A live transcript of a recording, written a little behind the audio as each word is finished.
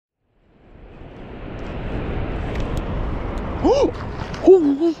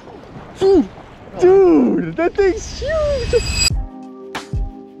Dude, that thing's huge.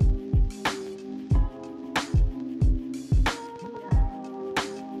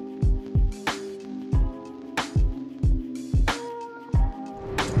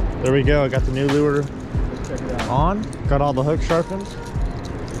 There we go. I got the new lure on. Got all the hooks sharpened.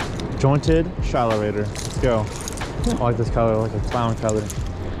 Jointed shallowator. Let's go. I like this color, like a clown color.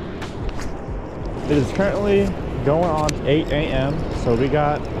 It is currently going on 8 a.m. So we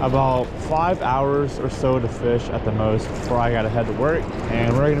got about 5 hours or so to fish at the most before I gotta head to work.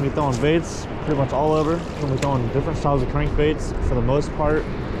 And we're gonna be throwing baits pretty much all over. We're gonna be throwing different styles of crankbaits for the most part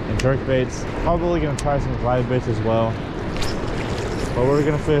and jerk baits. Probably gonna try some glide baits as well. But we're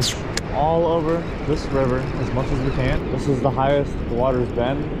gonna fish all over this river as much as we can. This is the highest the water's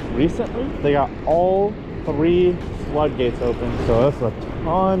been recently. They got all 3 floodgates open, so that's a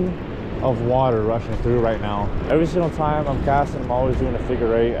ton of water rushing through right now. Every single time I'm casting, I'm always doing a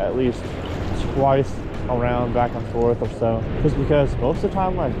figure 8 at least twice around, back and forth or so, just because most of the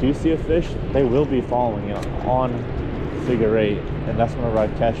time when I do see a fish, they will be following it on figure 8, and that's whenever I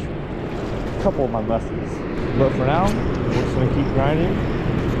catch a couple of my muskies. But for now, we're just gonna keep grinding,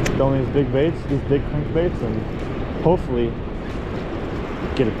 throwing these big baits, these big crankbaits, and hopefully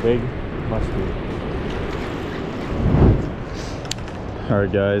get a big muskie. All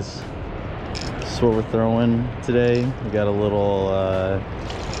right, guys. This is what we're throwing today. We got a little, I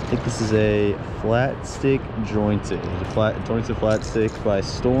think this is a flat stick jointed. Jointed flat stick by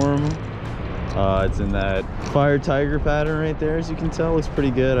Storm. It's in that fire tiger pattern right there, as you can tell. Looks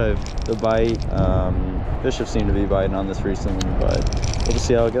pretty good. The bite, fish have seemed to be biting on this recently, but we'll just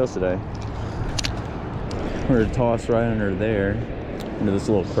see how it goes today. We're gonna toss right under there, into this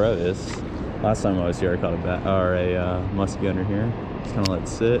little crevice. Last time I was here, I caught a muskie under here. Just kind of let it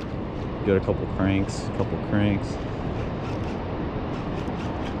sit. Got a couple cranks,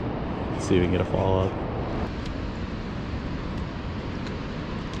 Let's see if we can get a fall up.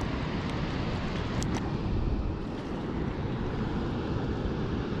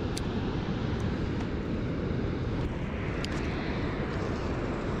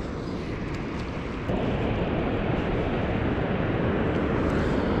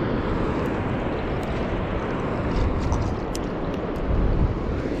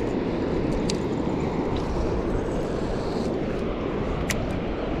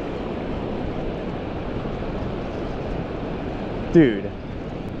 Dude.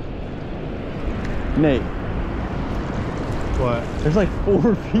 Nate. What? There's like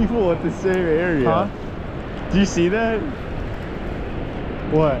 4 people at the same area. Huh? Do you see that?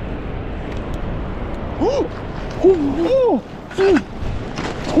 What?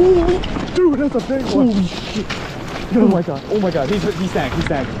 Dude, that's a big one. Holy shit. Oh my god, he's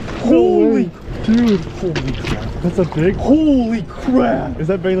snagged. Holy, dude. Holy crap. That's a big one. Holy crap. Is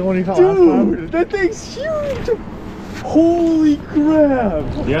that bigger than one you caught last time? Dude, that thing's huge. Holy crap.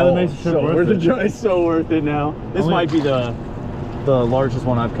 Yeah, that makes it so worth it. It's so worth it now. This might be the largest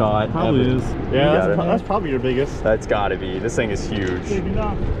one I've caught. Probably ever. is. Yeah, that's probably your biggest. That's gotta be. This thing is huge. Big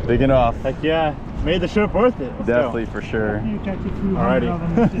enough. Big enough. Heck yeah. Made the trip worth it. Let's Definitely, go. for sure. Alrighty.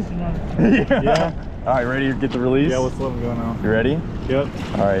 Yeah. All right, ready to get the release? Yeah, let's let him go now. You ready? Yep.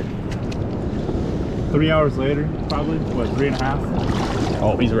 All right. 3 hours later, probably. What, 3.5?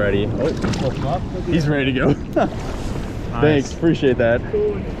 Oh, he's ready. He's ready to go. Nice. Thanks, appreciate that.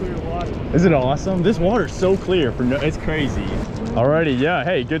 Isn't it awesome? This water's so clear for it's crazy. Alrighty, yeah.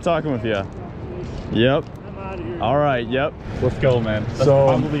 Hey, good talking with you. Yep. I'm out of here. All right, yep. Let's go, man. That's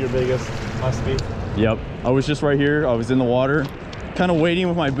probably your biggest, must be. Yep. I was just right here. I was in the water, kind of waiting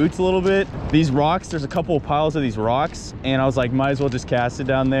with my boots a little bit. These rocks, there's a couple of piles of these rocks, and I was like, might as well just cast it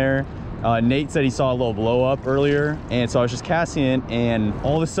down there. Nate said he saw a little blow up earlier, and so I was just casting it, and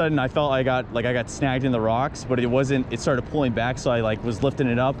all of a sudden I felt I got snagged in the rocks, but it started pulling back, so I was lifting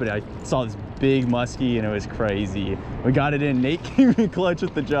it up, and I saw this big muskie, and it was crazy. We got it in. Nate came in clutch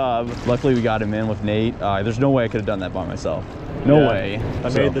with the job. Luckily we got him in with Nate. There's no way I could have done that by myself. No way. I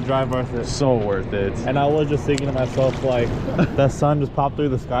made the drive worth it. So worth it. And I was just thinking to myself, like, that sun just popped through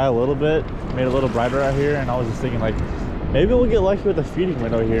the sky a little bit, made it a little brighter out here, and I was just thinking, like, maybe we'll get lucky with the feeding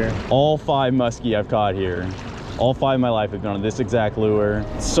window here. All 5 muskie I've caught here. All 5 of my life have been on this exact lure.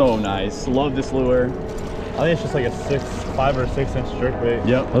 So nice. Love this lure. I think it's just like a 5 or 6 inch jerkbait.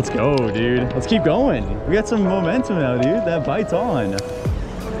 Yep. Let's go, dude. Let's keep going. We got some momentum now, dude. That bite's on. We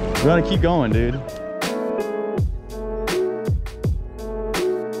gotta keep going, dude.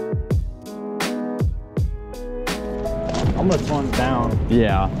 I'm gonna plunge down.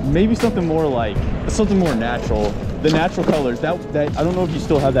 Yeah, maybe something more natural. The natural colors. That I don't know if you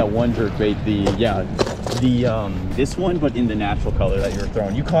still have that one jerk bait. this one, but in the natural color that you were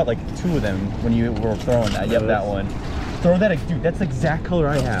throwing. You caught like 2 of them when you were throwing that. Yep, that one. Throw that, dude. That's the exact color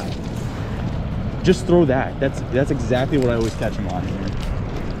I have. Just throw that. That's exactly what I always catch them on here.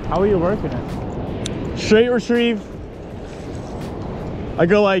 How are you working it? Straight retrieve. I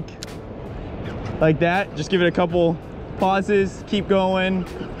go like that. Just give it a couple pauses. Keep going.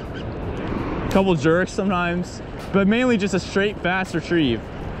 Couple jerks sometimes, but mainly just a straight fast retrieve.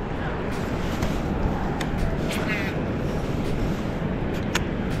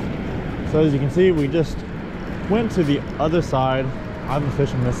 So as you can see, we just went to the other side. I've been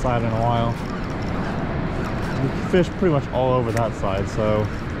fishing this side in a while. We fished pretty much all over that side, so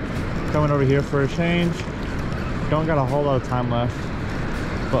coming over here for a change. Don't got a whole lot of time left,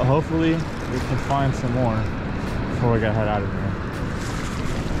 but hopefully we can find some more before we gotta head out of here.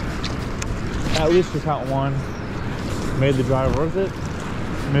 At least we caught one. Made the drive worth it.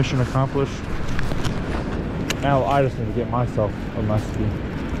 Mission accomplished. Now I just need to get myself a musky.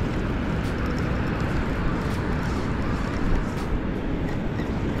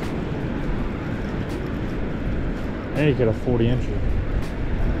 I need to get a 40 incher.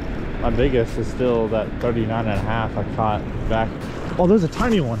 My biggest is still that 39 and a half I caught back. Oh, there's a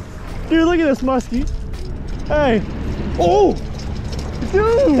tiny one. Dude, look at this musky. Hey. Oh,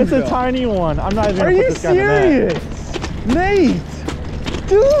 dude. It's a tiny one. I'm not even gonna put this guy in the net. Are you serious? Nate.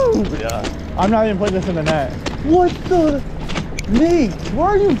 Dude. Yeah. I'm not even putting this in the net. What the? Nate, why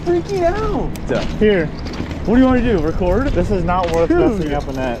are you freaking out? Here. What do you want to do? Record? This is not worth messing up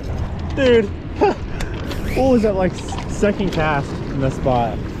a net. Dude. What was that, like second cast in this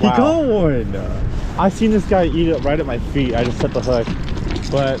spot? Wow. He got one. I seen this guy eat it right at my feet. I just set the hook,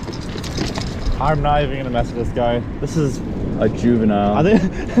 but I'm not even gonna mess with this guy. This is a juvenile. I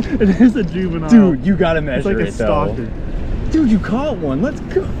think it is a juvenile. Dude, you gotta measure it's like a stalker. Dude, you caught one. Let's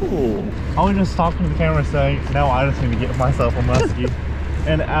go. I was just talking to the camera saying, no, I just need to get myself a musky.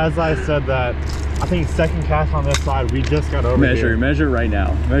 And as I said that, I think second cast on this side, we just got over here. Measure right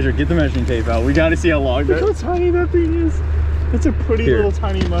now. Measure, get the measuring tape out. We gotta see how long that. Look how tiny that thing is. It's a pretty little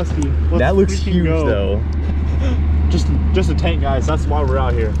tiny musky. That looks huge though. Just a tank, guys. That's why we're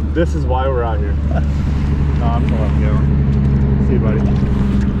out here. This is why we're out here. No, I'm gonna let him go. See you, buddy.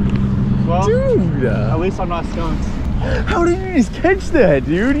 Well, dude, at least I'm not skunked. How did you just catch that,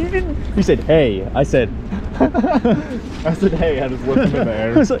 dude? You didn't. You said, hey. I said. I said, hey. I just lifted him in the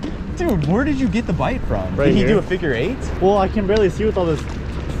air. I was like, dude, where did you get the bite from? Right did he here. do a figure 8? Well, I can barely see with all this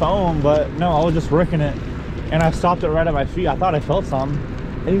foam, but no, I was just working it, and I stopped it right at my feet. I thought I felt something,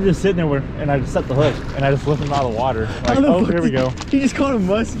 and he just sitting there and I just set the hook, and I just lifted him out of the water. Like, oh, here we go. He just caught a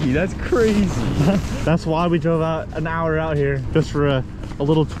muskie. That's crazy. That's why we drove out an hour out here just for a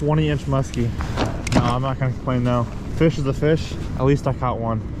little 20-inch muskie. No, I'm not gonna complain though. Fish is a fish. At least I caught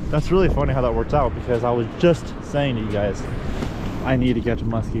one. That's really funny how that worked out, because I was just saying to you guys, I need to catch a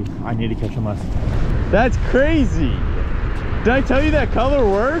muskie. I need to catch a muskie. That's crazy. Did I tell you that color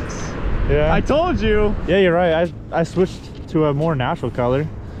works? Yeah. I told you. Yeah, you're right. I switched to a more natural color.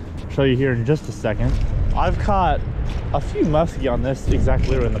 I'll show you here in just a second. I've caught a few muskie on this exact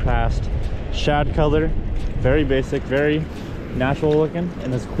lure in the past. Shad color, very basic, very natural looking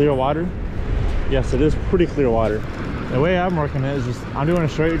in this clear water. Yes, it is pretty clear water. The way I'm working it is just, I'm doing a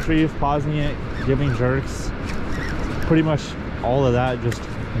straight retrieve, pausing it, giving jerks. Pretty much all of that just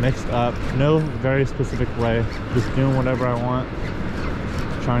mixed up. No very specific way. Just doing whatever I want.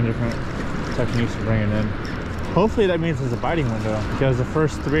 Trying different techniques to bring it in. Hopefully that means there's a biting window, because the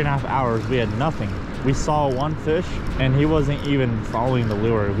first 3.5 hours we had nothing. We saw one fish and he wasn't even following the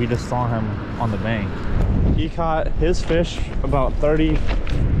lure. We just saw him on the bank. He caught his fish about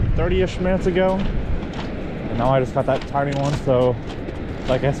 30-ish minutes ago, and now I just caught that tiny one. So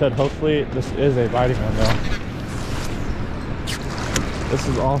like I said, hopefully this is a biting window. This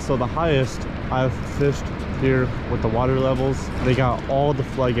is also the highest I've fished here with the water levels. They got all the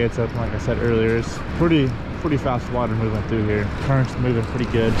floodgates open, like I said earlier. It's pretty fast water moving through here. Current's moving pretty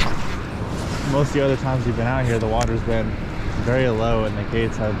good. Most of the other times we've been out here, the water's been very low and the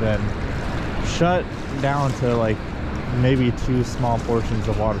gates have been shut down to like maybe 2 small portions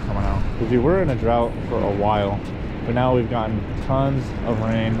of water coming out. Because we were in a drought for a while, but now we've gotten tons of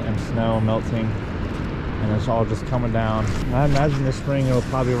rain and snow melting, and it's all just coming down. And I imagine this spring it'll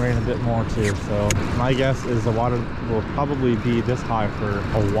probably rain a bit more too. So my guess is the water will probably be this high for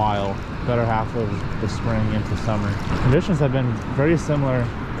a while, better half of the spring into summer. Conditions have been very similar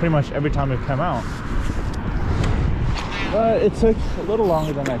pretty much every time we've come out. But it took a little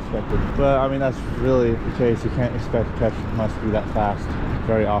longer than I expected. But I mean, that's really the case. You can't expect to catch muskie that fast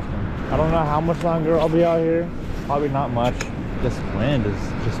very often. I don't know how much longer I'll be out here. Probably not much. This wind is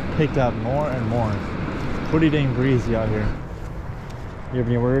just picked up more and more. pretty dang breezy out here. You have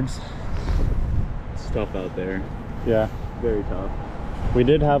any words? It's tough out there. Yeah. Very tough. We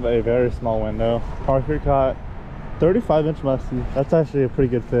did have a very small window. Parker caught 35-inch musky. That's actually a pretty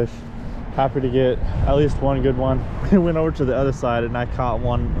good fish. Happy to get at least one good one. We went over to the other side and I caught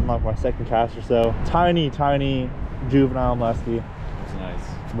one in like my second cast or so. Tiny juvenile musky. It's nice.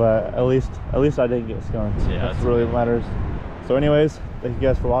 But at least I didn't get skunked. Yeah, that's really what matters. So anyways, thank you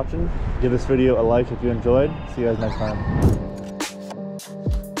guys for watching. Give this video a like if you enjoyed. See you guys next time.